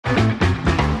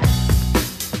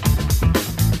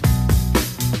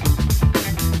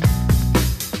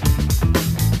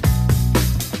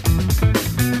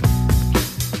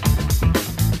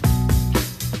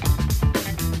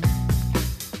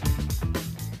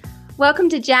Welcome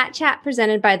to JAT Chat,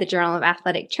 presented by the Journal of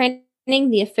Athletic Training,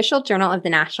 the official journal of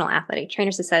the National Athletic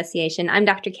Trainers Association. I'm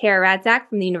Dr. Kara Radzak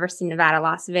from the University of Nevada,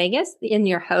 Las Vegas, and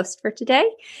your host for today.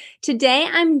 Today,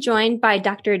 I'm joined by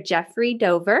Dr. Geoffrey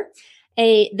Dover,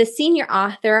 the senior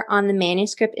author on the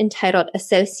manuscript entitled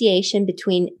Association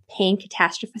Between Pain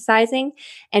Catastrophizing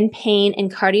and Pain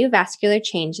and Cardiovascular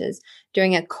Changes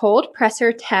During a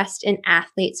Cold-Pressor Test in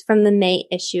Athletes from the May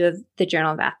issue of the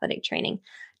Journal of Athletic Training.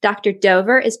 Dr.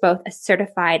 Dover is both a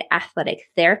certified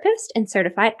athletic therapist and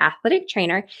certified athletic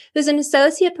trainer who's an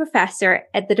associate professor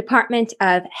at the Department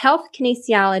of Health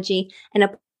Kinesiology and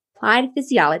Applied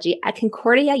Physiology at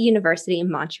Concordia University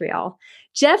in Montreal.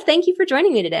 Geoff, thank you for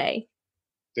joining me today.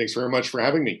 Thanks very much for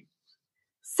having me.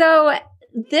 So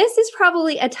this is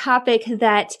probably a topic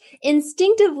that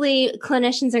instinctively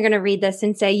clinicians are going to read this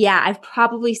and say, yeah, I've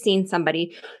probably seen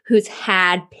somebody who's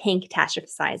had pain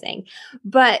catastrophizing,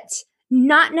 but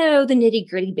not know the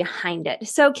nitty-gritty behind it.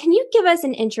 So can you give us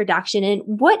an introduction and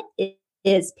what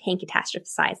is pain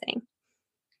catastrophizing?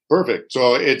 Perfect.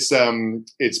 So it's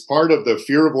part of the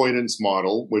fear avoidance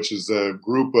model, which is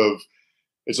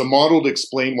it's a model to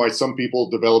explain why some people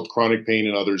develop chronic pain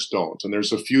and others don't. And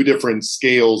there's a few different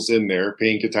scales in there.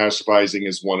 Pain catastrophizing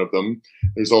is one of them.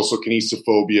 There's also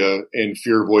kinesiophobia and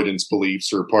fear avoidance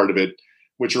beliefs are part of it,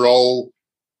 which are all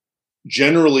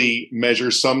generally measure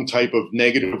some type of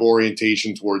negative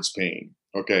orientation towards pain.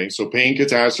 Okay, so pain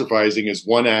catastrophizing is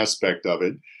one aspect of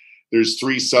it. There's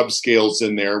three subscales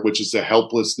in there, which is a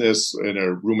helplessness and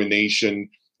a rumination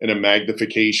and a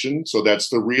magnification. So that's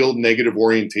the real negative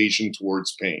orientation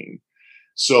towards pain.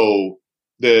 So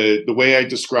the way I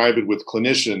describe it with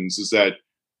clinicians is that,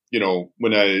 you know,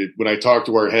 when I talk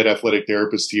to our head athletic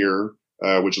therapist here,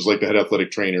 which is like the head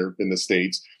athletic trainer in the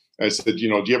States, I said, you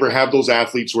know, do you ever have those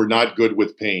athletes who are not good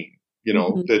with pain? You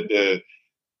know, that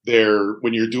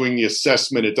when you're doing the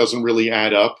assessment, it doesn't really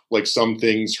add up. Like some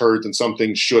things hurt and some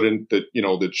things shouldn't,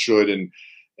 that should,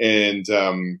 and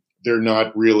they're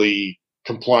not really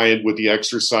compliant with the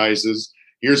exercises.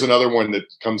 Here's another one that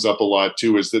comes up a lot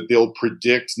too, is that they'll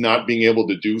predict not being able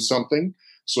to do something.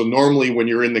 So normally when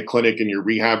you're in the clinic and you're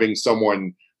rehabbing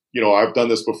someone, you know, I've done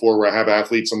this before where I have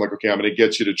athletes, I'm like, okay, I'm going to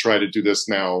get you to try to do this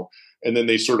now. And then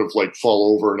they sort of like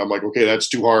fall over and I'm like, okay, that's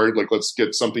too hard. Like, let's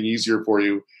get something easier for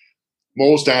you.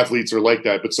 Most athletes are like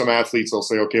that, but some athletes, they'll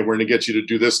say, okay, we're going to get you to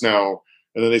do this now.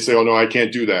 And then they say, oh no, I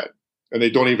can't do that. And they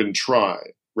don't even try,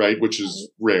 right? Which is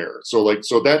rare. So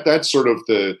that's sort of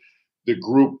the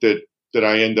group that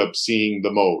I end up seeing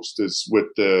the most is with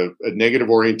a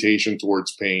negative orientation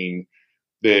towards pain.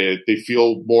 They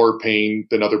feel more pain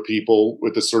than other people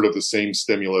with the sort of the same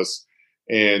stimulus.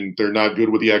 And they're not good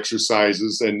with the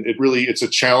exercises. And it's a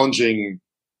challenging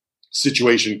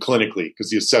situation clinically because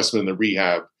the assessment and the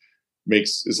rehab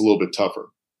is a little bit tougher.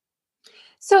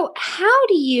 So how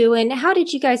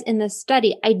did you guys in this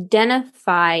study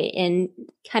identify and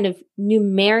kind of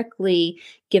numerically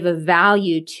give a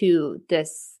value to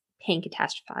this pain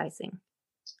catastrophizing?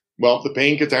 Well, the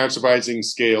pain catastrophizing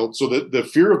scale. So the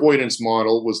fear avoidance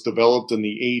model was developed in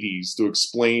the 80s to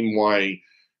explain why.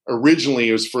 Originally,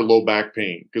 it was for low back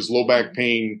pain because low back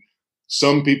pain,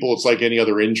 some people, it's like any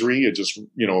other injury. It just,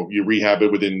 you know, you rehab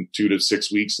it within 2 to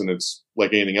 6 weeks and it's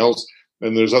like anything else.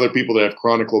 And there's other people that have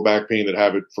chronic low back pain that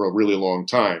have it for a really long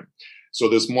time. So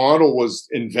this model was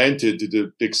invented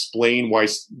to explain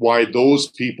why those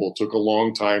people took a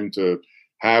long time to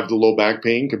have the low back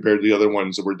pain compared to the other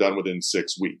ones that were done within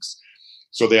 6 weeks.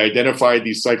 So they identified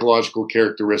these psychological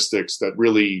characteristics that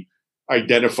really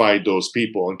identified those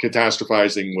people, and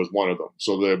catastrophizing was one of them.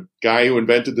 So the guy who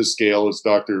invented the scale is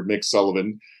Dr. Mick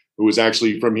Sullivan, who is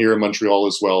actually from here in Montreal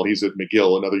as well. He's at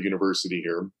McGill, another university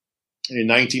here. In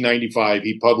 1995,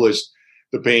 he published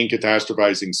the pain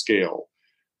catastrophizing scale.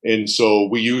 And so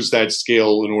we use that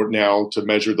scale in order now to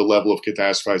measure the level of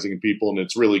catastrophizing in people, and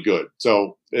it's really good.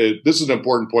 So this is an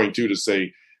important point too to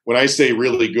say, when I say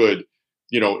really good,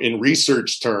 you know, in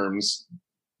research terms,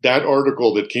 that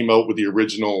article that came out with the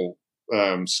original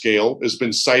scale has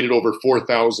been cited over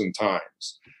 4,000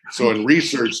 times. So in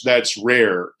research, that's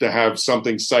rare to have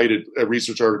something cited, a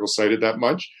research article cited that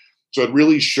much. So it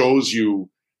really shows you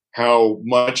how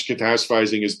much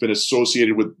catastrophizing has been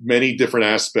associated with many different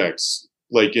aspects,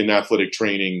 like in athletic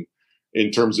training,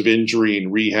 in terms of injury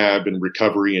and rehab and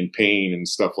recovery and pain and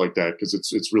stuff like that, because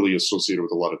it's really associated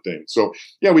with a lot of things. So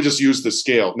yeah, we just use the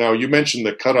scale. Now you mentioned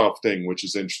the cutoff thing, which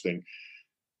is interesting.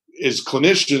 As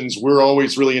clinicians, we're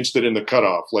always really interested in the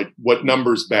cutoff, like what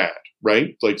number's bad,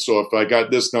 right? Like, so if I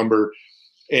got this number,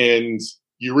 and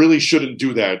you really shouldn't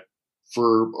do that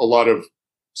for a lot of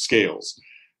scales.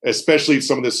 especially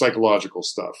some of the psychological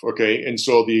stuff. Okay. And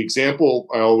so the example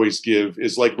I always give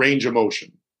is like range of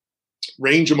motion.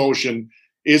 Range of motion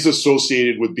is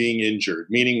associated with being injured,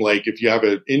 meaning like if you have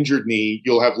an injured knee,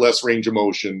 you'll have less range of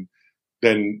motion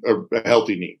than a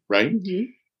healthy knee, right? Mm-hmm.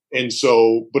 And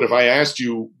so, but if I asked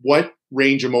you, what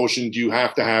range of motion do you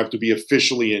have to be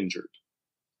officially injured?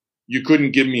 You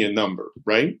couldn't give me a number,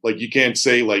 right? Like you can't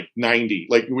say like 90,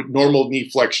 like normal knee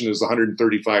flexion is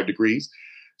 135 degrees.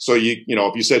 So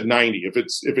if you said 90, if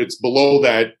it's below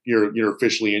that, you're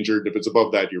officially injured. If it's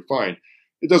above that, you're fine.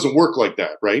 It doesn't work like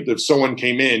that, right? If someone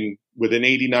came in with an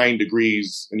 89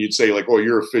 degrees and you'd say like, oh,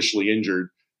 you're officially injured,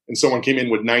 and someone came in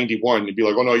with 91, you'd be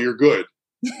like, oh no, you're good.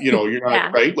 You're not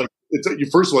yeah. Right. Like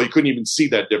first of all, you couldn't even see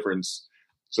that difference.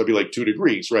 So it'd be like 2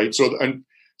 degrees, right?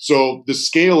 So the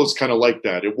scale is kind of like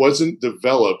that. It wasn't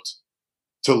developed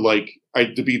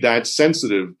to be that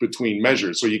sensitive between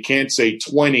measures. So you can't say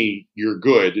 20, you're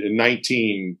good, and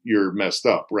 19, you're messed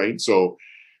up, right? So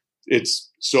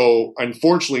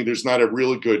unfortunately,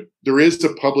 there is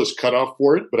a published cutoff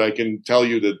for it, but I can tell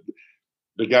you that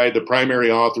the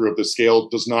primary author of the scale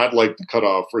does not like the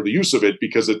cutoff for the use of it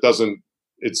because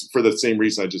it's for the same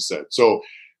reason I just said. So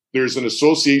there's an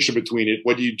association between it.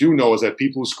 What you do know is that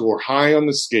people who score high on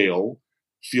the scale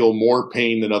feel more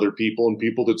pain than other people, and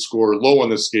people that score low on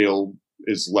the scale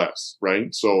is less,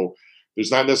 right? So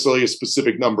there's not necessarily a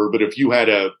specific number, but if you had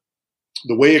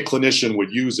the way a clinician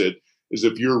would use it is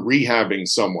if you're rehabbing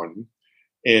someone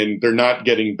and they're not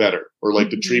getting better, or like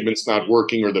the treatment's not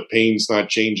working, or the pain's not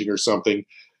changing or something,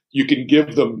 you can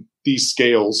give them these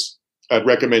scales. I'd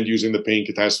recommend using the pain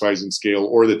catastrophizing scale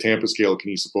or the Tampa scale of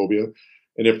kinesiophobia.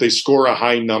 And if they score a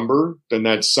high number, then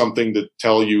that's something to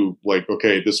tell you like,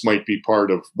 okay, this might be part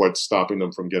of what's stopping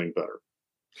them from getting better.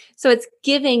 So it's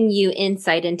giving you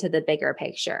insight into the bigger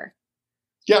picture.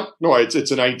 Yeah, no,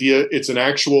 it's an idea. It's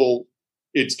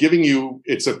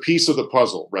a piece of the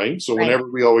puzzle, right? So whenever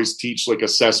we always teach like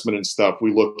assessment and stuff,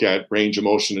 we look at range of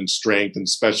motion and strength and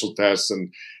special tests,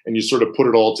 and you sort of put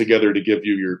it all together to give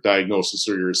you your diagnosis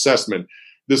or your assessment.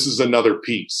 This is another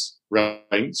piece,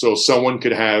 right? So someone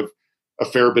could have a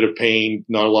fair bit of pain,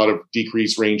 not a lot of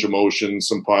decreased range of motion,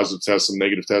 some positive tests, some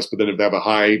negative tests, but then if they have a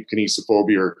high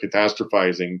kinesiophobia or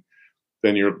catastrophizing,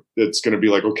 then it's going to be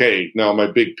like, okay, now my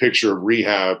big picture of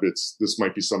rehab, this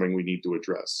might be something we need to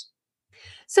address.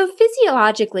 So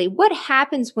physiologically, what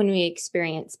happens when we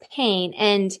experience pain,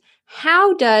 and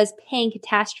how does pain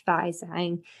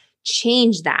catastrophizing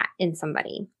change that in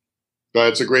somebody?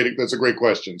 That's a great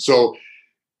question. So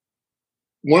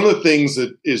one of the things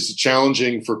that is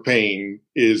challenging for pain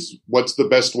is what's the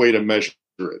best way to measure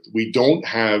it. We don't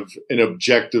have an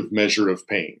objective measure of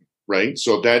pain, right?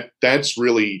 So that's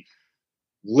really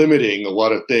limiting a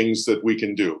lot of things that we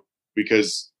can do,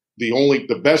 because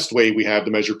the best way we have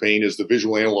to measure pain is the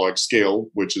visual analog scale,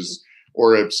 which is,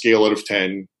 or a scale out of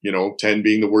 10, 10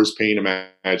 being the worst pain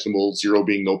imaginable, 0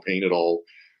 being no pain at all.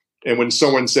 And when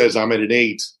someone says I'm at an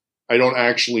 8, I don't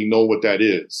actually know what that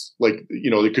is. Like,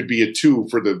 it could be a 2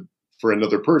 for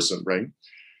another person, right?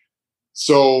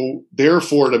 So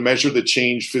therefore, to measure the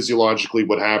change physiologically,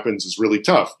 what happens is really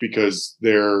tough, because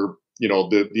the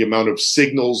amount of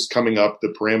signals coming up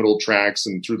the pyramidal tracts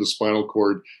and through the spinal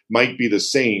cord might be the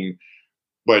same,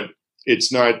 but it's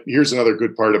not. Here's another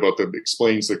good part about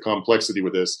explains the complexity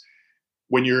with this.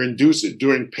 When you're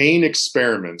doing pain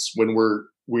experiments,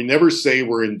 we never say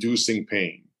we're inducing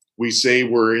pain. We say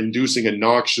we're inducing a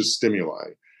noxious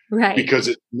stimuli, right? Because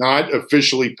it's not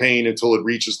officially pain until it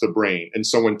reaches the brain and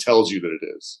someone tells you that it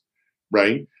is,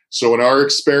 right? So in our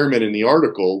experiment in the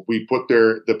article, we put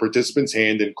the participant's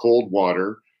hand in cold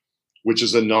water, which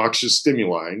is a noxious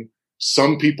stimuli.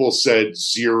 Some people said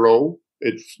 0.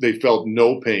 They felt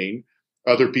no pain.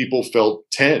 Other people felt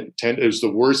 10. 10 is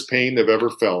the worst pain they've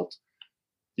ever felt,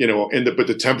 but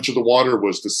the temperature of the water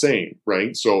was the same,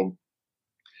 right? So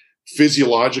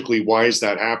physiologically, why is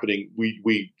that happening?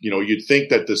 You'd think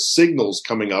that the signals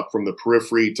coming up from the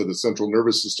periphery to the central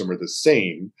nervous system are the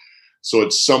same. So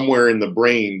it's somewhere in the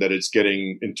brain that it's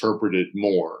getting interpreted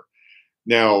more.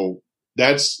 Now,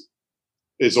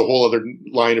 is a whole other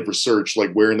line of research,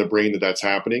 like where in the brain that's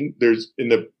happening.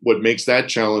 What makes that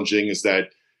challenging is that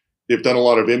they've done a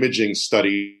lot of imaging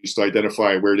studies to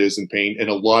identify where it is in pain, and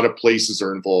a lot of places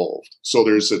are involved. So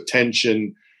there's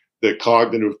attention, the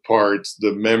cognitive parts,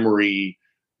 the memory,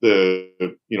 the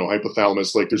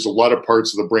hypothalamus. Like there's a lot of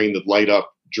parts of the brain that light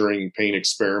up during pain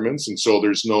experiments, and so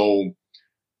there's no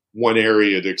one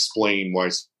area to explain why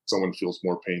someone feels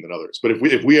more pain than others. But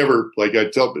if we ever, like I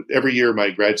tell every year,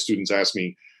 my grad students ask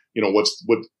me, what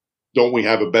don't we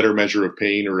have a better measure of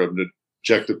pain or an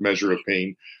objective measure of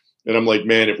pain? And I'm like,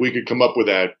 man, if we could come up with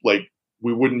that, like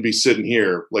we wouldn't be sitting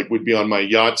here. Like we'd be on my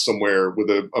yacht somewhere with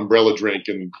an umbrella drink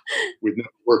and we'd never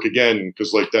work again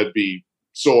because like that'd be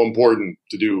so important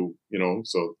to do,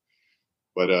 so,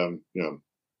 but yeah.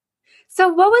 So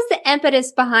what was the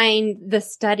impetus behind the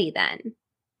study then?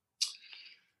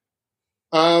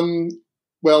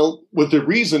 Well, what the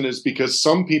reason is because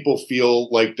some people feel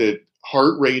like that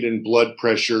heart rate and blood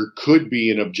pressure could be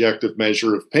an objective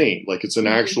measure of pain. Like it's an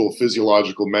actual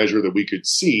physiological measure that we could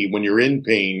see. When you're in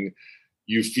pain,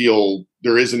 you feel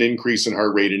there is an increase in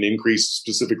heart rate, an increase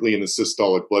specifically in the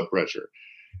systolic blood pressure.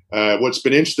 What's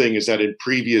been interesting is that in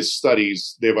previous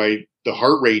studies, the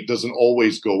heart rate doesn't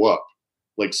always go up.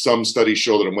 Like some studies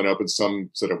show that it went up and some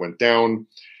said it went down.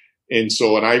 And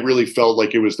I really felt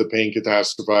like it was the pain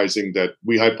catastrophizing that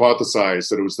we hypothesized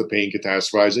that it was the pain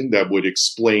catastrophizing that would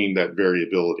explain that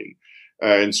variability.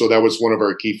 And so that was one of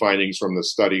our key findings from the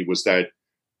study was that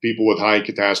people with high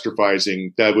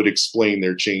catastrophizing, that would explain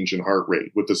their change in heart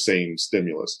rate with the same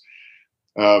stimulus.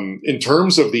 In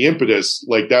terms of the impetus,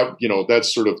 like that,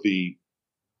 that's sort of the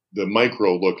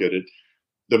micro look at it.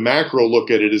 The macro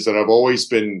look at it is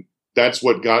that that's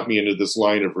what got me into this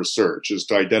line of research, is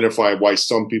to identify why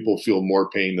some people feel more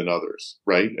pain than others,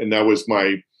 right? And that was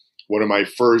one of my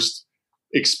first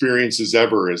experiences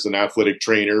ever as an athletic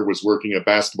trainer, was working at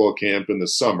basketball camp in the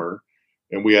summer.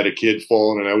 And we had a kid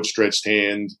fall on an outstretched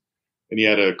hand, and he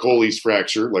had a Colles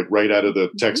fracture, like right out of the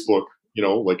textbook,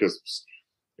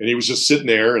 and he was just sitting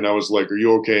there, and I was like, "Are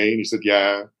you okay?" And he said,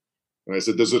 "Yeah." And I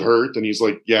said, "Does it hurt?" And he's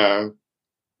like, "Yeah."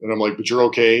 And I'm like, "But you're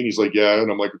okay?" And he's like, "Yeah." And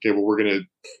I'm like, "Okay, well, we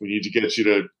need to get you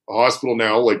to a hospital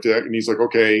now, like that." And he's like,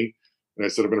 "Okay." And I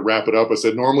said, "I'm going to wrap it up." I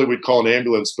said, "Normally we'd call an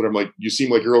ambulance, but I'm like, you seem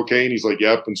like you're okay." And he's like,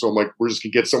 "Yep." And so I'm like, "We're just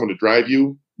going to get someone to drive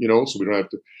you, so we don't have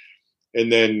to."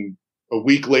 And then a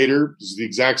week later, it was the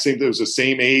exact same thing. It was the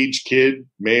same age kid,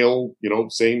 male,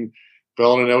 same,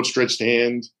 fell on an outstretched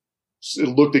hand. It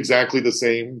looked exactly the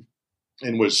same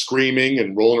and was screaming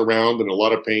and rolling around in a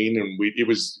lot of pain. And it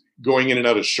was going in and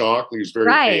out of shock. He was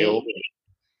very pale.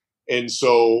 And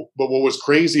so, but what was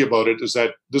crazy about it is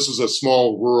that this was a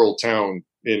small rural town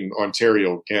in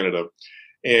Ontario, Canada.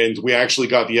 And we actually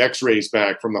got the x-rays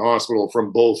back from the hospital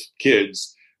from both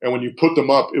kids. And when you put them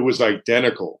up, it was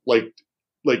identical, like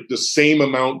the same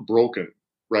amount broken,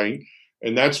 right?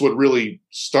 And that's what really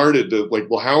started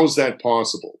well, how is that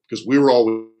possible? Because we were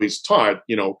always taught,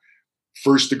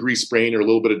 first degree sprain or a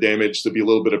little bit of damage, there'd be a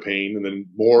little bit of pain, and then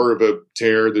more of a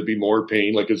tear, there'd be more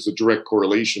pain. Like it's a direct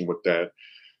correlation with that.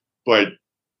 But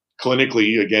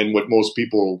clinically, again, what most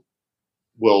people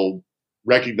will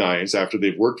recognize after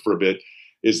they've worked for a bit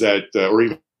is that, or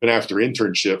even after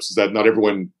internships, is that not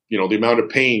everyone, the amount of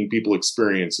pain people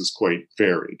experience is quite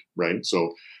varied, right?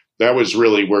 So that was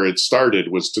really where it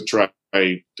started, was to try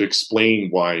to explain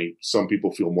why some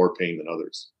people feel more pain than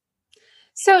others.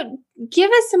 So give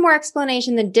us some more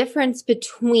explanation, the difference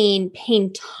between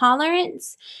pain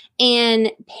tolerance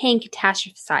and pain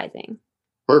catastrophizing.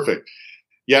 Perfect.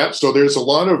 Yeah, so there's a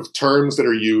lot of terms that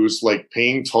are used, like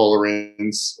pain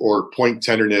tolerance or point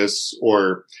tenderness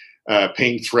or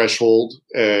pain threshold.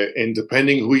 And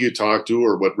depending who you talk to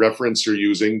or what reference you're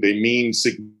using, they mean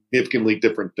significantly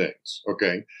different things,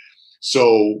 okay?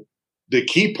 So the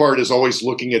key part is always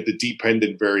looking at the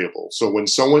dependent variable. So when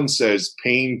someone says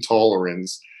pain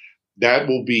tolerance, that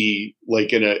will be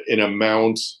like an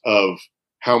amount of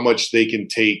how much they can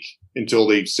take until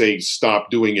they say stop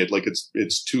doing it, like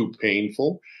it's too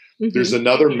painful. Mm-hmm. There's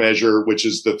another measure, which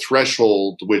is the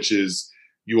threshold, which is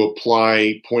you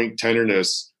apply point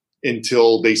tenderness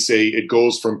until they say it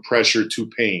goes from pressure to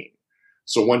pain.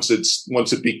 So once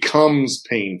it becomes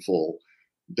painful,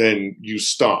 then you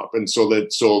stop. And so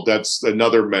that's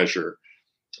another measure.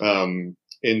 So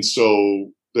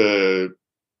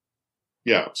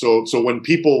when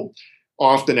people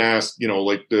often ask,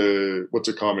 what's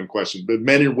a common question, but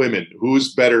men and women,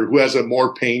 who's better, who has a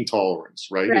more pain tolerance,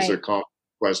 right? Is a common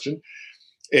question.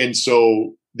 And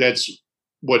so that's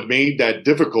what made that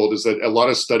difficult, is that a lot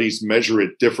of studies measure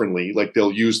it differently. Like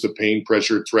they'll use the pain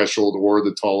pressure threshold or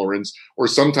the tolerance, or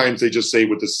sometimes they just say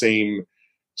with the same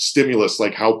stimulus,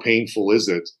 like how painful is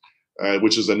it,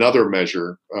 which is another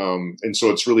measure. And so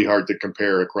it's really hard to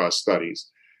compare across studies.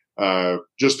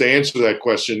 Just to answer that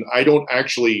question, I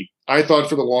thought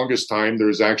for the longest time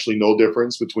there's actually no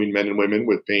difference between men and women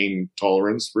with pain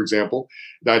tolerance, for example.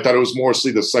 I thought it was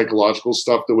mostly the psychological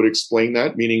stuff that would explain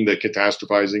that, meaning the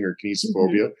catastrophizing or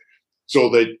kinesiophobia. Mm-hmm. So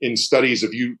that in studies,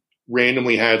 if you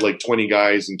randomly had like 20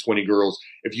 guys and 20 girls,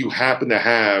 if you happen to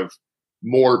have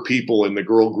more people in the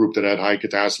girl group that had high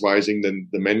catastrophizing than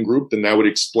the men group, then that would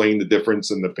explain the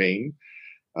difference in the pain.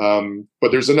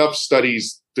 But there's enough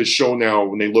studies to show now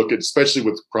when they look at, especially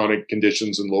with chronic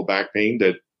conditions and low back pain,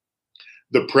 that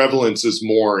the prevalence is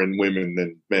more in women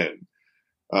than men.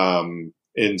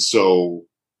 And so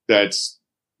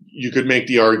you could make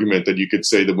the argument that you could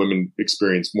say that women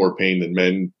experience more pain than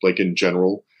men, like in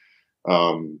general.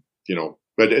 And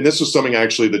this was something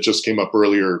actually that just came up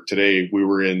earlier today. We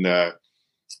were in a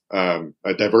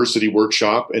diversity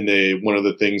workshop, and one of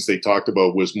the things they talked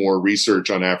about was more research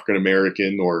on African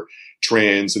American or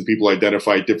trans and people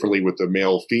identified differently with the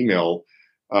male female,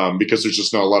 because there's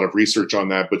just not a lot of research on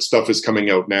that, but stuff is coming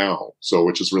out now,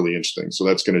 which is really interesting. So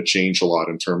that's going to change a lot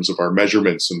in terms of our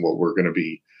measurements and what we're going to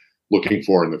be looking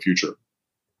for in the future.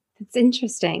 That's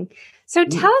interesting. So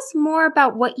tell us more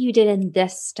about what you did in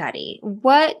this study.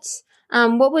 What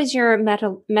was your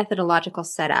methodological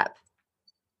setup?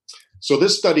 So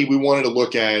this study, we wanted to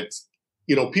look at,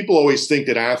 people always think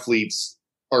that athletes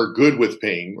are good with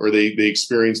pain, or they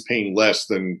experience pain less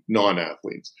than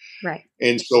non-athletes. Right.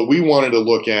 And so we wanted to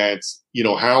look at,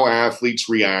 how athletes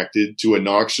reacted to a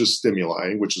noxious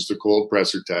stimuli, which is the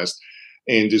Cold-Pressor Test,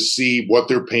 and to see what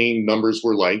their pain numbers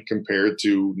were like compared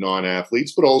to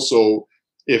non-athletes, but also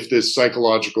if the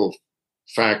psychological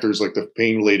factors like the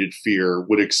pain-related fear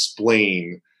would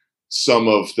explain some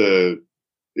of the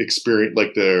experience,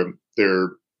 like their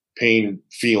pain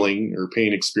feeling or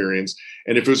pain experience,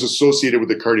 and if it was associated with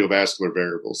the cardiovascular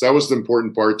variables. That was the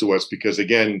important part to us, because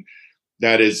again,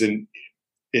 that is an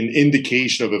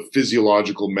indication of a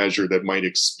physiological measure that might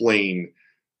explain,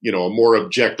 a more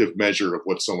objective measure of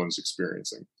what someone's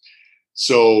experiencing.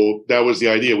 So that was the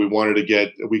idea. We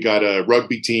got a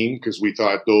rugby team because we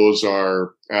thought those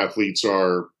athletes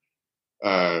are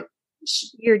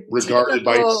regarded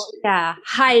by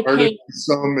high pain.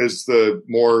 Some as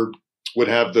would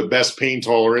have the best pain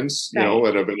tolerance,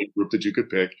 out of any group that you could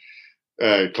pick.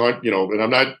 And I'm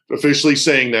not officially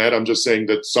saying that. I'm just saying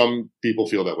that some people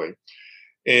feel that way.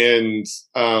 And,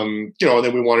 and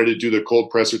then we wanted to do the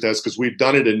Cold-Pressor Test because we've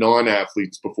done it in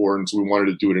non-athletes before. And so we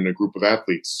wanted to do it in a group of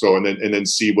athletes. So, and then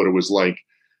see what it was like,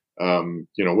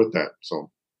 with that. So.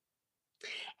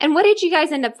 And what did you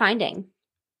guys end up finding?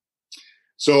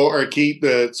 So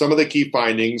some of the key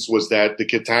findings was that the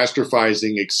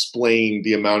catastrophizing explained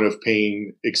the amount of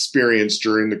pain experienced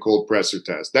during the Cold-Pressor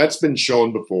Test. That's been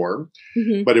shown before,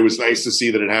 but it was nice to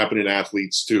see that it happened in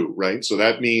athletes too, right? So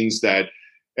that means that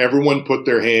everyone put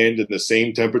their hand in the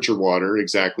same temperature water,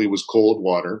 exactly, was cold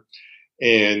water.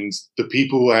 And the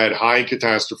people who had high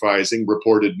catastrophizing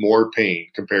reported more pain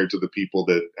compared to the people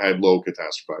that had low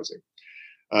catastrophizing.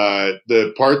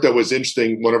 The part that was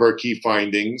interesting, one of our key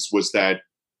findings was that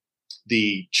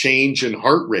the change in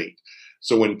heart rate.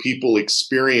 So when people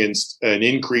experienced an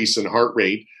increase in heart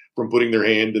rate from putting their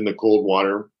hand in the cold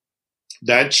water,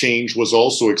 that change was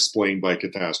also explained by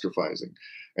catastrophizing.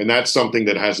 And that's something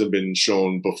that hasn't been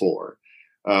shown before.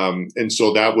 And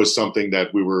so that was something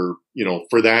that we were,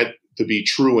 for that to be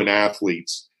true in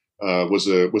athletes, was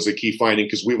a key finding,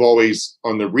 because we've always,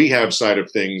 on the rehab side of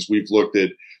things, we've looked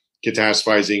at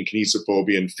catastrophizing,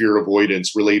 kinesiophobia, and fear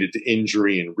avoidance related to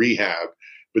injury and rehab.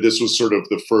 But this was sort of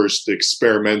the first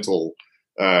experimental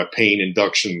pain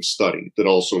induction study that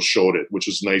also showed it, which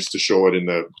was nice to show it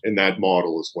in that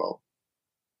model as well.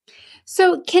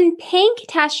 So can pain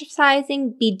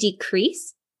catastrophizing be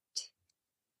decreased?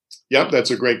 Yeah,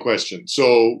 that's a great question.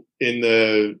 So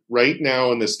right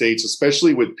now in the States,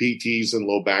 especially with PTs and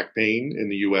low back pain in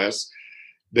the US,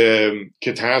 the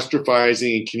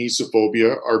catastrophizing and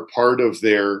kinesiophobia are part of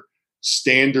their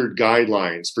standard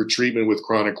guidelines for treatment with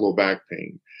chronic low back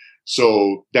pain.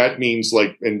 So that means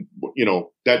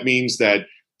that means that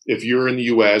if you're in the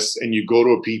US and you go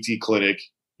to a PT clinic,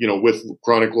 with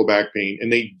chronic low back pain,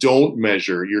 and they don't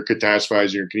measure your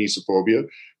catastrophizing or kinesiophobia,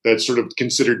 that's sort of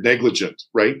considered negligent,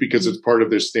 right? Because it's part of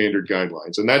their standard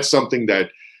guidelines. And that's something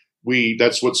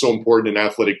that's what's so important in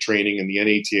athletic training, and the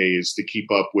NATA is to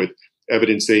keep up with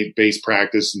evidence-based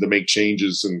practice and to make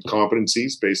changes and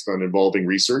competencies based on involving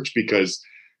research, because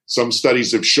some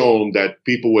studies have shown that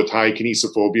people with high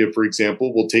kinesiophobia, for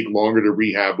example, will take longer to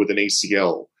rehab with an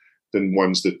ACL than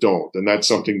ones that don't. And that's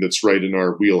something that's right in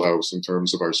our wheelhouse in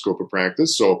terms of our scope of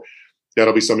practice. So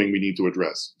that'll be something we need to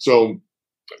address. So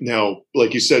now,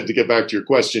 like you said, to get back to your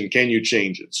question, can you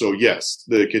change it? So yes,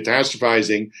 the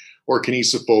catastrophizing or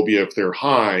kinesiophobia, if they're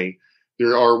high,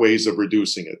 there are ways of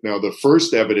reducing it. Now, the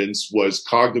first evidence was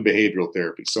cognitive behavioral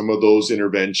therapy. Some of those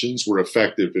interventions were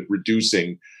effective at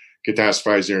reducing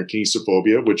catastrophizing or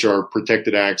kinesiophobia, which are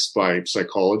protected acts by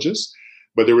psychologists.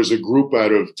 But there was a group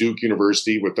out of Duke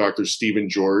University with Dr. Stephen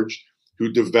George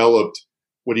who developed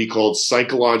what he called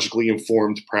psychologically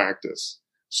informed practice.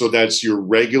 So that's your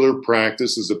regular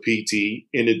practice as a PT,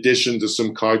 in addition to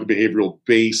some cognitive behavioral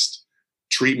based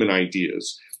treatment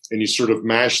ideas. And you sort of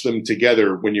mash them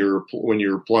together when you're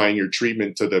applying your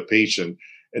treatment to the patient.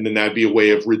 And then that'd be a way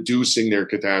of reducing their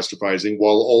catastrophizing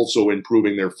while also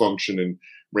improving their function and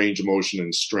range of motion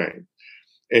and strength.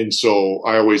 And so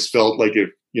I always felt like if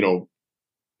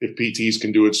PTs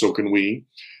can do it, so can we.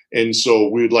 And so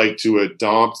we'd like to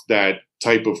adopt that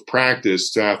type of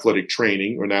practice to athletic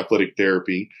training or an athletic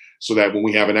therapy, so that when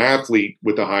we have an athlete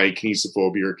with a high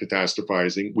kinesiophobia or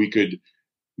catastrophizing, we could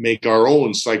make our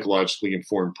own psychologically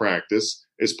informed practice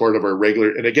as part of our regular.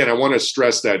 And again, I want to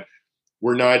stress that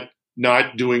we're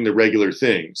not doing the regular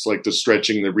things like the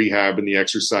stretching, the rehab, and the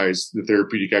exercise, the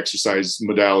therapeutic exercise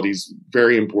modalities,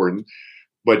 very important.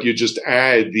 But you just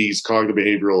add these cognitive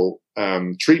behavioral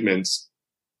treatments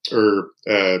or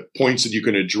points that you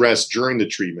can address during the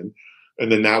treatment.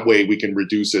 And then that way we can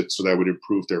reduce it so that would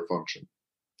improve their function.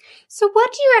 So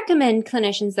what do you recommend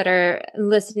clinicians that are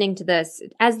listening to this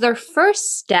as their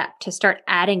first step to start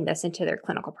adding this into their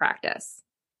clinical practice?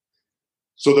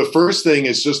 So the first thing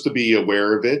is just to be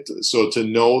aware of it. So to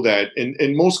know that,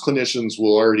 and most clinicians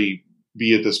will already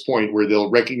be at this point where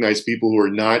they'll recognize people who are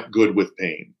not good with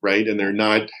pain, right? And they're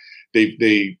not,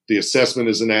 the assessment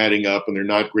isn't adding up and they're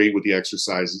not great with the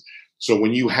exercises. So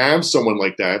when you have someone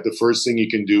like that, the first thing you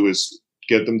can do is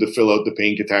get them to fill out the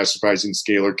pain catastrophizing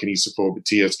scale or kinesiophobia,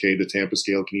 TSK, the Tampa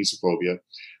scale kinesiophobia,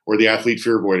 or the athlete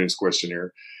fear avoidance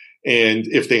questionnaire. And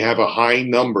if they have a high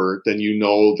number, then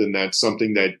then that's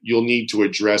something that you'll need to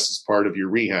address as part of your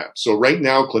rehab. So right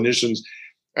now, clinicians,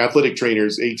 athletic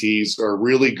trainers, ATs are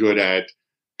really good at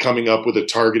coming up with a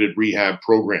targeted rehab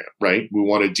program, right? We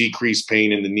want to decrease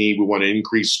pain in the knee. We want to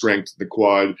increase strength in the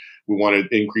quad. We want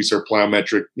to increase our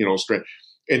plyometric, strength.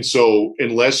 And so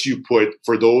unless you put,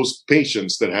 for those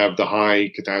patients that have the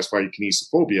high catastrophizing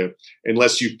kinesiophobia,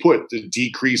 unless you put the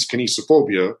decreased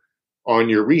kinesiophobia on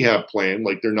your rehab plan,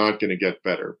 like they're not going to get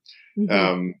better.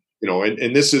 Mm-hmm.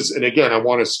 And this is, and again, I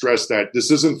want to stress that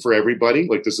this isn't for everybody.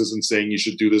 Like this isn't saying you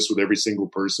should do this with every single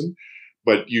person,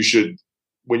 but you should,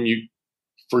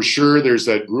 for sure, there's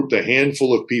that group, the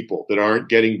handful of people that aren't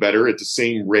getting better at the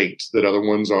same rate that other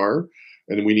ones are.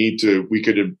 And we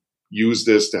could use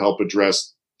this to help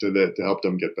address, to help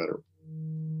them get better.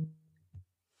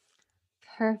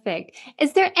 Perfect.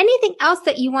 Is there anything else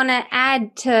that you want to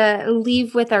add to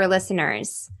leave with our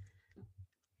listeners?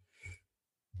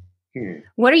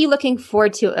 What are you looking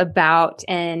forward to about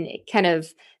and kind of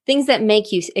things that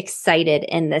make you excited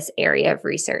in this area of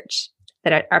research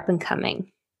that are up and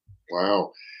coming?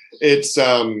 Wow. It's,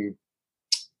 I'm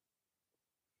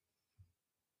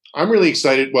really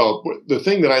excited. Well, the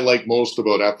thing that I like most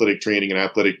about athletic training and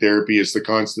athletic therapy is the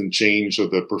constant change of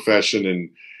the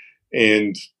profession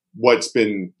and what's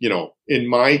been, in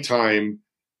my time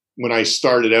when I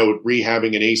started out,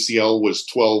 rehabbing an ACL was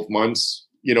 12 months,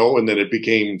 and then it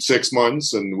became 6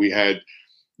 months, and we had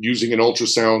using an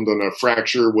ultrasound on a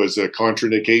fracture was a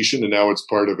contraindication, and now it's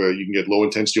part of you can get low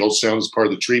intensity ultrasound as part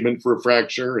of the treatment for a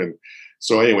fracture. And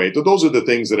so anyway, those are the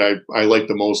things that I like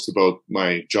the most about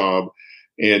my job.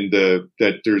 And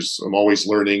that I'm always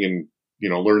learning and,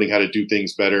 learning how to do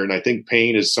things better. And I think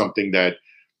pain is something that,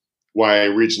 why I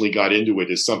originally got into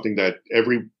it, is something that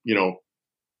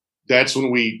that's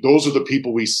when those are the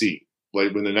people we see.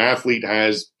 Like when an athlete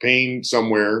has pain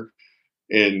somewhere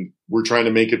and we're trying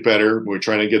to make it better, we're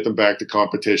trying to get them back to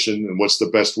competition, and what's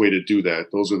the best way to do that?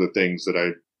 Those are the things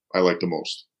that I like the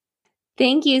most.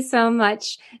 Thank you so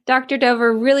much, Dr.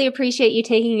 Dover. Really appreciate you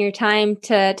taking your time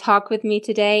to talk with me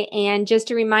today. And just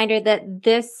a reminder that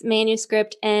this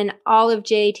manuscript and all of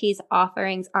JAT's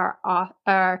offerings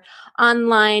are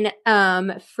online,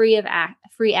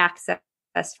 free access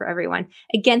for everyone.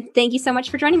 Again, thank you so much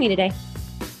for joining me today.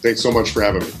 Thanks so much for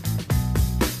having me.